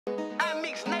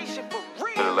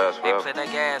Hey, play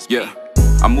that gas. Yeah.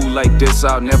 I move like this,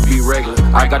 I'll never be regular.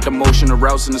 I got the motion, the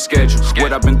routes, and the schedule.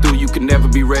 What I've been through, you can never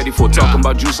be ready for. Talking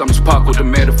about juice, I'm just Pac with the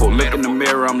metaphor. Look in the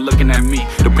mirror, I'm looking at me.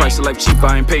 The price of life cheap,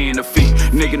 I ain't paying a fee.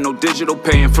 Nigga, no digital,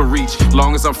 paying for reach.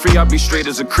 Long as I'm free, I'll be straight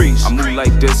as a crease. I move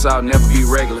like this, I'll never be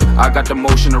regular. I got the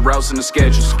motion, the routes, and the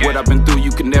schedule. What I've been through, you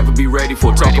can never be ready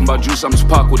for. Talking about juice, I'm just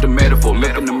Pac with the metaphor.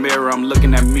 Look in the mirror, I'm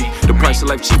looking at me. The price of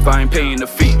life cheap, I ain't paying a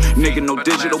fee. Nigga, no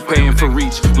digital, paying for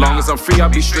reach. Long as I'm free, I'll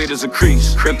be straight as a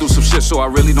crease. Been through some shit, so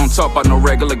I really don't talk about no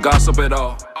regular gossip at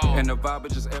all. And the vibe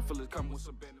is just effortless, come with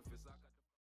some benefits.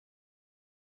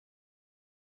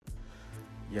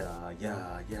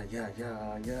 Yeah.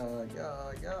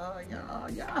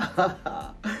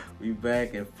 We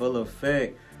back in full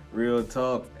effect. Real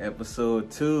Talk, episode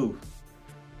 2.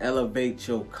 Elevate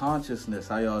your consciousness.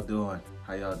 How y'all doing?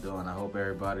 I hope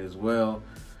everybody is well.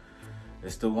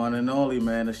 It's the one and only,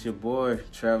 man. It's your boy,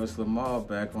 Travis Lamar,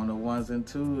 back on the ones and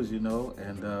twos, you know.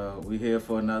 And we here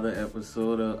for another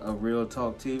episode of Real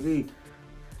Talk TV.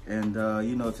 And,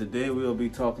 you know, today we'll be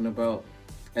talking about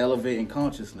elevating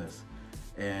consciousness.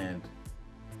 And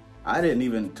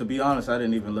to be honest, I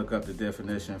didn't even look up the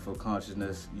definition for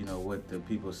consciousness, you know, what the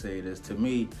people say it is. To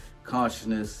me,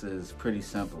 consciousness is pretty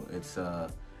simple.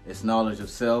 It's knowledge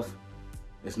of self.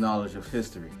 It's knowledge of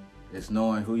history. It's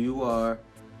knowing who you are.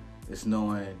 It's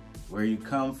knowing where you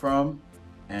come from,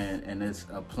 and it's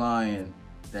applying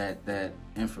that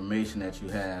information that you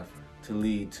have to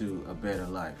lead to a better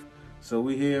life. So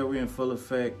we're in full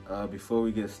effect. Before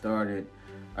we get started,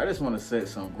 I just want to set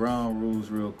some ground rules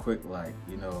real quick. Like,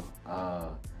 you know,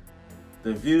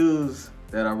 the views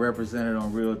that are represented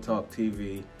on Real Talk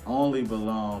TV only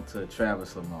belong to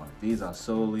Travis Lamar. These are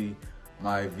solely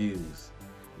my views.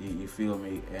 You feel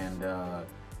me? And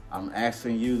I'm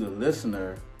asking you, the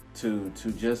listener, to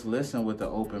just listen with an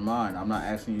open mind. I'm not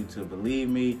asking you to believe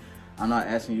me. I'm not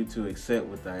asking you to accept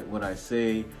what I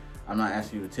say. I'm not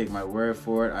asking you to take my word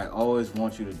for it. I always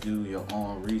want you to do your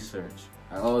own research.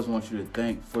 I always want you to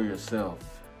think for yourself.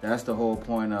 That's the whole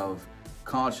point of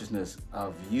consciousness,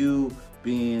 of you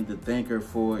being the thinker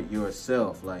for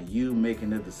yourself, like you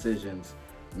making the decisions,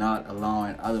 not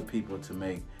allowing other people to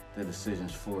make the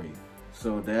decisions for you.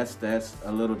 So that's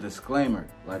a little disclaimer.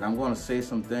 Like, I'm going to say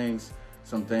some things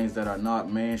that are not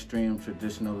mainstream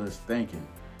traditionalist thinking.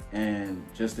 And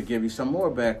just to give you some more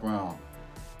background,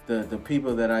 the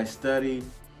people that I study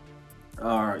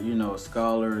are, you know,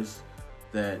 scholars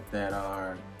that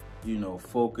are, you know,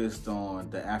 focused on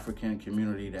the African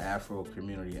community, the Afro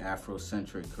community,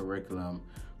 Afrocentric curriculum.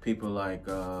 People like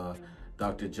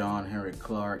Dr. John Henry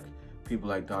Clark, people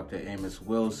like Dr. Amos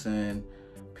Wilson,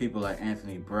 people like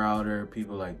Anthony Browder,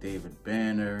 people like David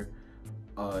Banner,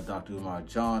 Dr. Umar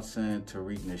Johnson,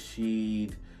 Tariq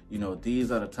Nasheed. You know,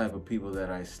 these are the type of people that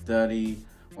I study.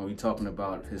 When we're talking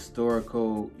about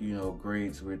historical, you know,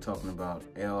 greats, we're talking about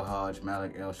El Hajj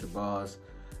Malik El Shabazz,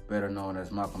 better known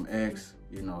as Malcolm X.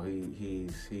 You know,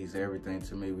 he's everything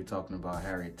to me. We're talking about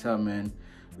Harriet Tubman.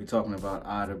 We're talking about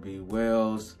Ida B.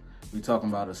 Wells. We're talking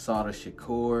about Assata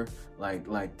Shakur.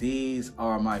 Like these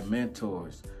are my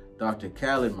mentors. Dr.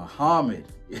 Khalid Muhammad.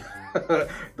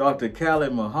 Dr.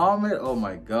 Khalid Muhammad, oh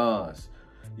my gosh.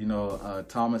 You know,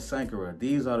 Thomas Sankara.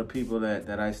 These are the people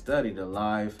that I study. The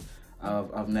life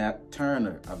of Nat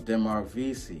Turner, of Denmark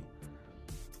Vesey,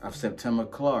 of September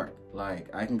Clark.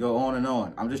 Like, I can go on and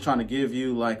on. I'm just trying to give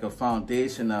you like a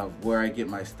foundation of where I get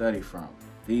my study from.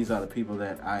 These are the people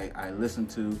that I listen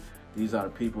to. These are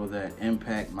the people that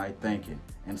impact my thinking.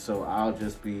 And so I'll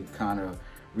just be kind of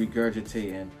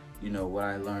regurgitating, you know, what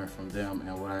I learned from them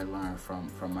and what I learned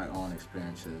from my own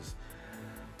experiences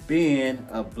being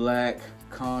a black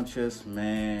conscious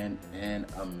man in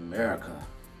America.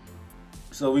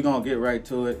 So we're gonna get right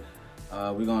to it.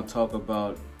 We're gonna talk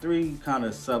about 3 kind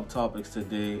of subtopics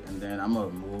today, and then I'm gonna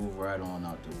move right on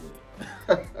out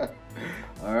the way.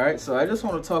 All right, so I just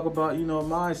want to talk about, you know,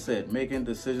 mindset, making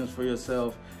decisions for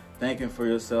yourself, thinking for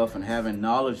yourself, and having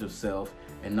knowledge of self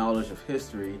and knowledge of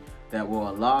history that will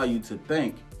allow you to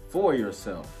think for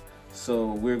yourself.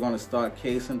 So we're going to start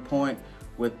case in point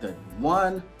with the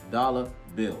 $1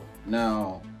 bill.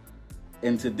 Now,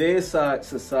 in today's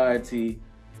society,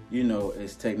 you know,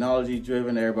 it's technology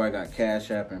driven. Everybody got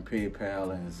Cash App and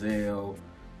PayPal and Zelle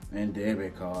and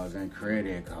debit cards and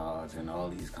credit cards and all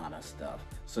these kind of stuff.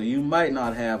 So you might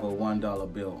not have a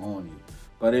 $1 bill on you.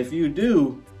 But if you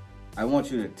do, I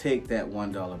want you to take that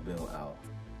 $1 bill out.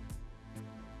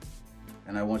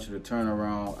 And I want you to turn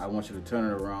around. I want you to turn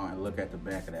it around and look at the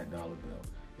back of that dollar bill.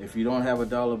 If you don't have a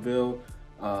dollar bill,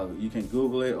 you can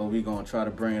Google it, or we're going to try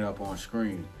to bring it up on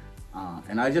screen.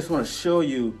 And I just want to show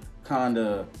you kind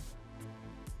of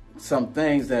some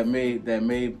things that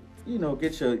may you know,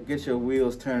 get your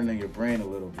wheels turning in your brain a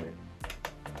little bit.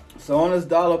 So on this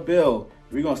dollar bill,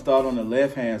 we're gonna start on the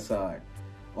left hand side.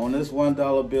 On this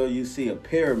 $1 bill, you see a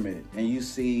pyramid, and you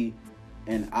see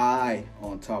an eye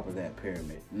on top of that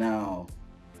pyramid. Now,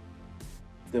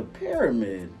 the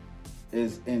pyramid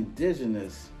is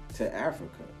indigenous to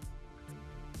Africa.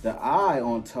 The eye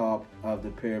on top of the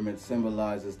pyramid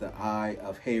symbolizes the eye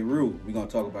of Heru. We're going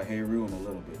to talk about Heru in a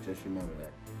little bit. Just remember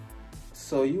that.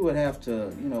 So you would have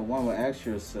to, you know, one would ask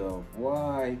yourself,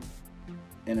 why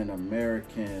in an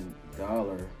American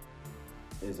dollar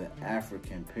is an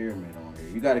African pyramid on here?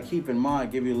 You got to keep in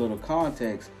mind, give you a little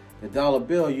context. The dollar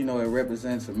bill, you know, it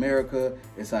represents America,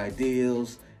 its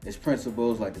ideals, its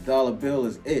principles. Like the dollar bill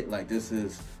is it. Like this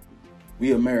is,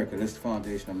 we America, this is the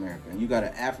foundation of America. And you got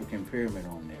an African pyramid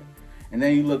on there. And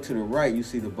then you look to the right, you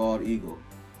see the bald eagle,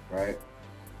 right?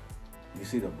 You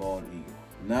see the bald eagle.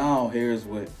 Now here's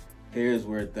where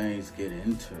things get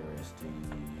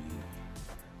interesting.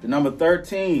 The number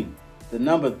 13. The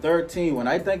number 13. When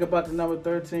I think about the number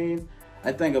 13,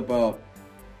 I think about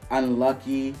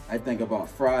unlucky. I think about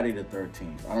Friday the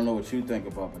 13th. I don't know what you think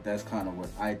about, but that's kind of what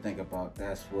I think about.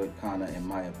 That's what kind of, in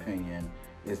my opinion,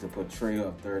 is the portrayal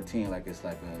of 13, like it's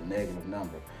like a negative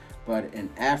number. But in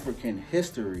African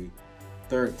history,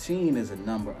 13 is a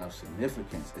number of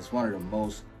significance. It's one of the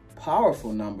most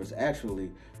powerful numbers, actually.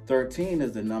 13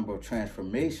 is the number of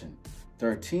transformation.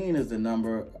 13 is the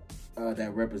number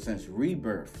that represents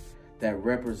rebirth, that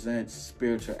represents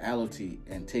spirituality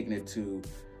and taking it to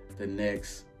the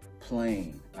next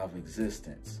plane of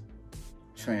existence,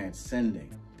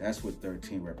 transcending. That's what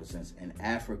 13 represents in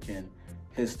African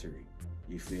history.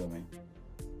 You feel me?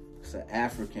 It's an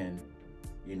African,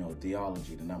 you know,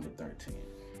 theology, the number 13.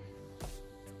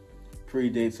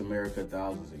 Predates America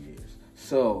thousands of years.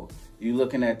 So you're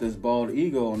looking at this bald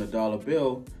eagle on the dollar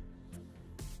bill,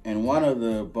 and one of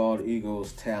the bald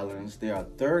eagle's talons, there are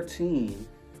 13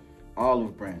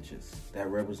 olive branches that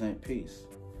represent peace.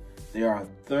 There are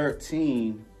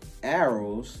 13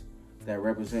 arrows that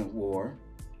represent war.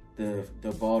 The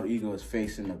bald eagle is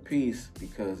facing the peace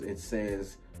because it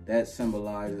says that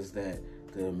symbolizes that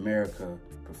the America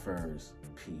prefers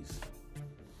peace.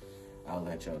 I'll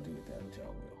let y'all do with that what y'all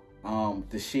will.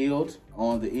 The shield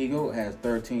on the eagle has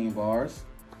 13 bars.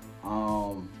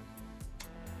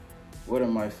 What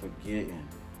am I forgetting?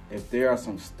 If there are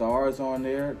some stars on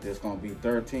there, there's gonna be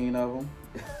 13 of them.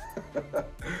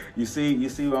 You see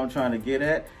what I'm trying to get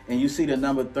at? And you see the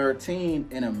number 13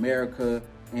 in America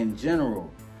in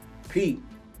general. Pete,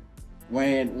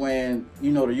 when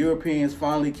you know the Europeans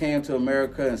finally came to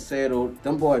America and settled,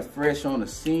 them boy fresh on the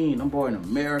scene, them boy in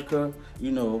America,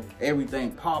 you know,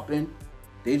 everything popping.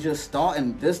 They just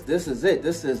starting, this is it.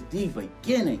 This is the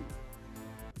beginning.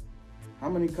 How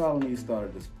many colonies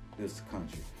started this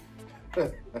country?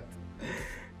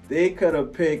 They could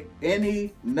have picked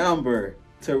any number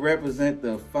to represent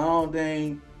the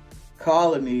founding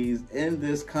colonies in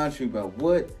this country, but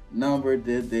what number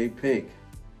did they pick?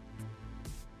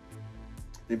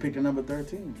 They picked the number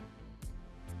 13.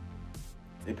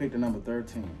 They picked the number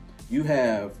 13. You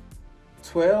have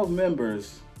 12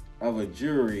 members of a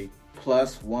jury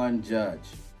plus one judge.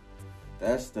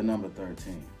 That's the number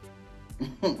 13.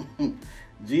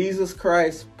 Jesus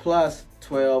Christ plus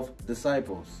 12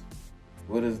 disciples.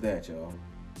 What is that, y'all?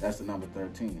 That's the number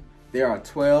 13. There are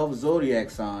 12 zodiac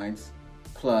signs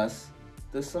plus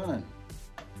the sun.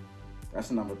 That's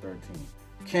the number 13.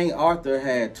 King Arthur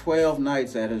had 12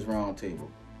 knights at his round table.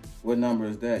 What number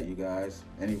is that, you guys?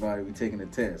 Anybody be taking the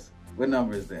test? What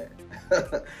number is that?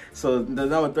 So the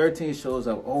number 13 shows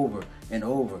up over and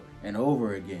over and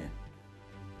over again.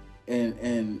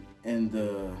 In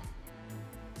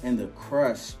the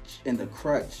crutch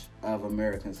of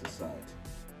American society.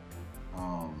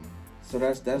 So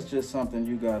that's just something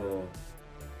you gotta.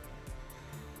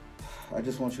 I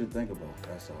just want you to think about.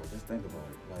 That's all. Just think about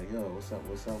it. Like, yo, what's up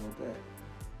with that?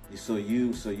 So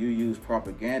you use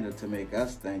propaganda to make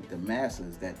us think, the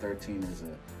masses, that 13 is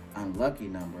an unlucky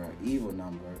number, an evil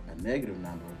number, a negative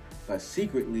number, but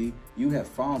secretly you have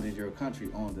founded your country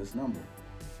on this number.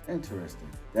 Interesting.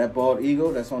 That bald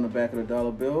eagle that's on the back of the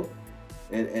dollar bill,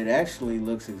 it actually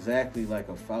looks exactly like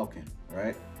a falcon,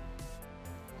 right?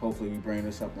 Hopefully we bring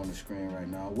this up on the screen right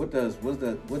now. What does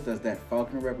that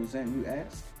falcon represent, you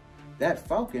ask? That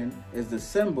falcon is the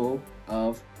symbol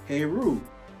of Heru.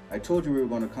 I told you we were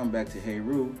going to come back to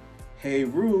Heru.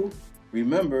 Heru,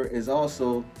 remember, is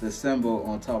also the symbol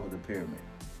on top of the pyramid.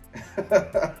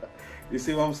 You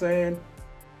see what I'm saying?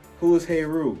 Who is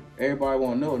Heru? Everybody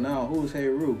want to know now. Who is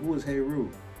Heru? Who is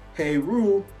Heru?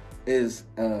 Heru is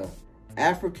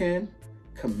African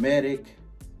Kemetic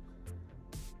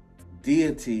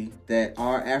deity that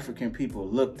our African people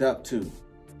looked up to.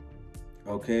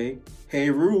 Okay?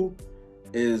 Heru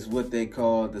is what they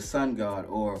call the sun god,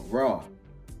 or Ra.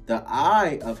 The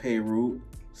eye of Heru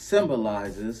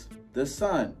symbolizes the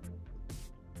sun.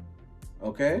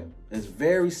 Okay? It's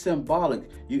very symbolic.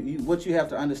 What you have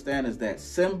to understand is that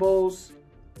symbols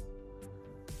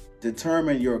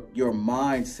determine your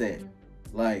mindset.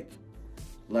 Like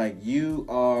you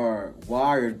are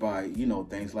wired by,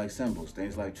 things like symbols,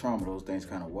 things like trauma. Those things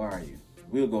kind of wire you.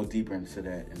 We'll go deeper into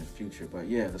that in the future. But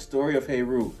yeah, the story of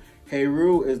Heru.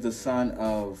 Heru is the son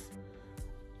of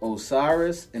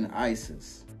Osiris and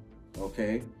Isis.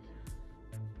 Okay?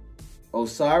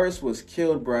 Osiris was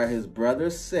killed by his brother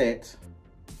Set,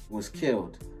 was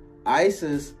killed.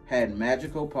 Isis had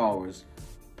magical powers,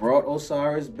 brought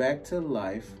Osiris back to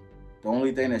life. The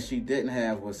only thing that she didn't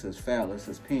have was his phallus,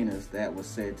 his penis, that was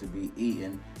said to be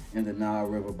eaten in the Nile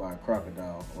River by a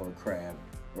crocodile or a crab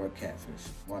or a catfish,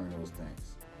 one of those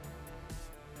things.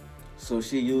 So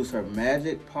she used her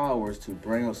magic powers to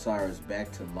bring Osiris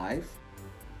back to life.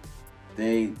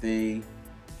 They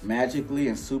magically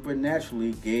and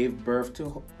supernaturally gave birth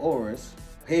to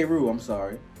Heru, I'm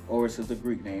sorry. Osiris is the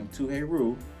Greek name, to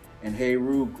Heru. And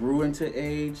Heru grew into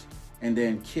age and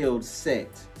then killed Set.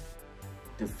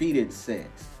 Defeated Set.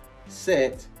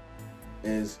 Set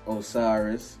is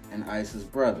Osiris and Isis'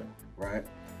 brother, right?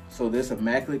 So this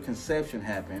immaculate conception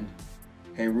happened.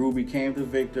 Heru became the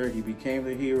victor. He became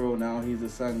the hero. Now he's the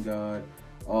sun god.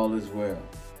 All is well.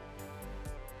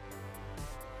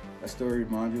 That story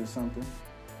remind you of something?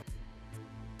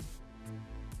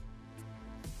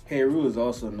 Heru is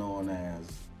also known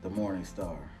as the morning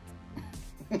star.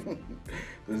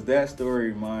 Does that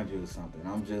story remind you of something?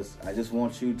 I just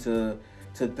want you to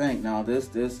think. Now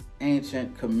this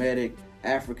ancient Kemetic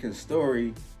African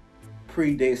story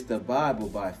predates the Bible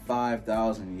by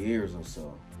 5,000 years or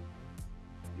so.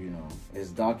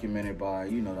 It's documented by,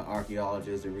 the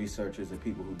archaeologists, the researchers, the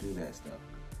people who do that stuff.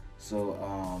 So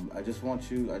I just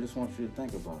want you to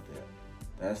think about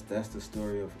that. That's the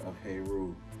story of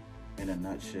Heru in a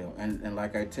nutshell. And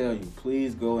like I tell you,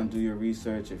 please go and do your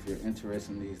research if you're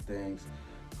interested in these things.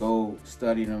 Go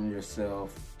study them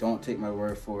yourself. Don't take my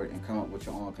word for it and come up with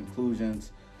your own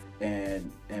conclusions.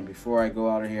 And before I go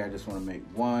out of here, I just want to make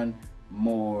one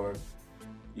more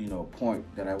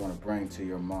point that I want to bring to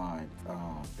your mind.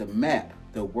 The map,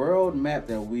 the world map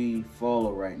that we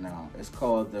follow right now, it's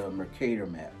called the Mercator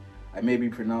map. I may be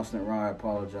pronouncing it wrong. I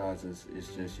apologize. It's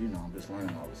just, I'm just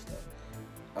learning all this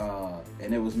stuff.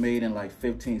 And it was made in like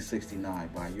 1569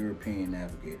 by European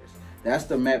navigators. That's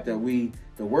the map that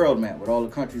the world map with all the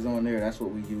countries on there, that's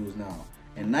what we use now.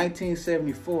 In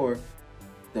 1974,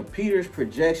 the Peters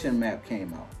projection map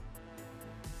came out.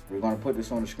 We're going to put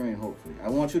this on the screen, hopefully. I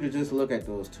want you to just look at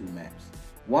those two maps.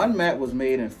 One map was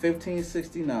made in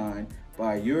 1569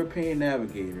 by European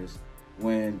navigators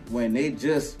when they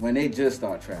just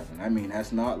start traveling. I mean,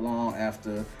 that's not long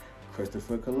after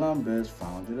Christopher Columbus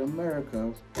founded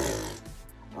America.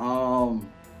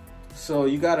 So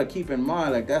you got to keep in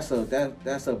mind, like that's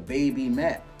a baby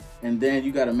map. And then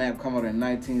you got a map come out in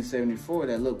 1974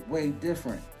 that looked way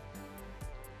different.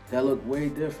 You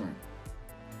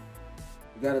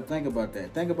got to think about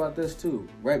that. Think about this too,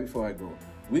 right before I go.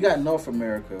 We got North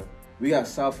America. We got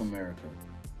South America.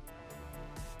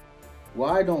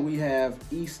 Why don't we have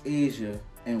East Asia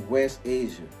and West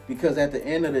Asia? Because at the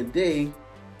end of the day,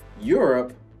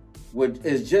 Europe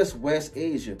is just West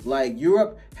Asia. Like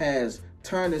Europe has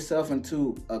turned itself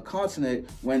into a continent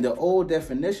when the old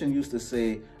definition used to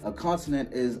say a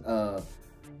continent is a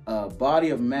body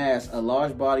of mass, a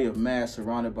large body of mass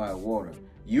surrounded by water.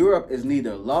 Europe is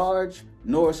neither large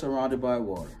nor surrounded by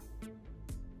water.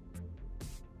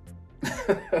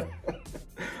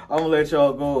 I'm gonna let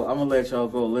y'all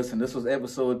go. Listen, this was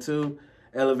episode 2.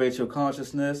 Elevate your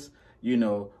consciousness.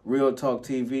 Real Talk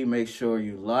TV. Make sure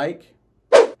you like.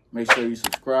 Make sure you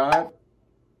subscribe.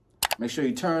 Make sure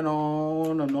you turn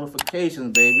on the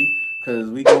notifications, baby, because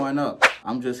we going up.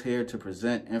 I'm just here to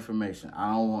present information.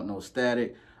 I don't want no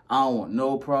static. I don't want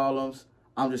no problems.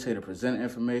 I'm just here to present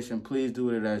information. Please do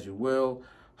it as you will.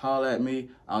 Holler at me.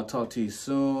 I'll talk to you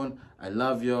soon. I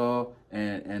love y'all,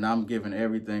 and I'm giving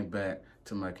everything back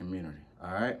to my community.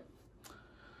 All right?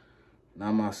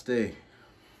 Namaste.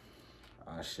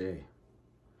 Ashe.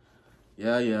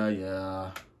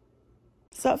 Yeah.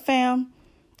 Sup, fam?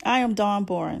 I am Dawn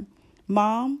Boren,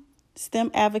 mom,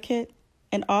 STEM advocate,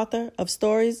 and author of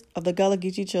Stories of the Gullah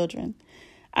Geechee Children.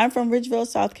 I'm from Ridgeville,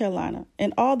 South Carolina,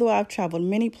 and although I've traveled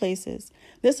many places,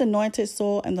 this anointed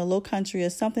soul in the Low Country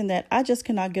is something that I just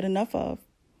cannot get enough of.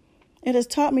 It has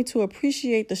taught me to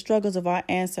appreciate the struggles of our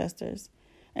ancestors,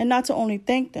 and not to only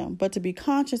thank them, but to be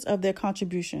conscious of their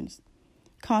contributions,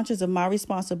 conscious of my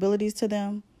responsibilities to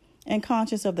them, and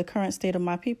conscious of the current state of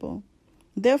my people.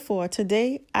 Therefore,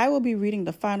 today I will be reading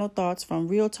the final thoughts from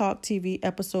Real Talk TV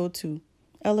Episode 2,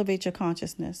 Elevate Your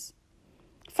Consciousness.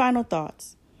 Final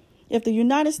thoughts. If the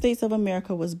United States of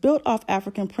America was built off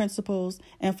African principles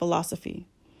and philosophy,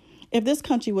 if this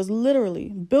country was literally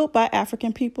built by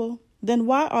African people, then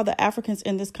why are the Africans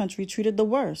in this country treated the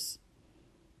worst?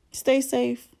 Stay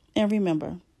safe and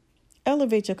remember,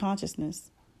 elevate your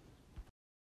consciousness.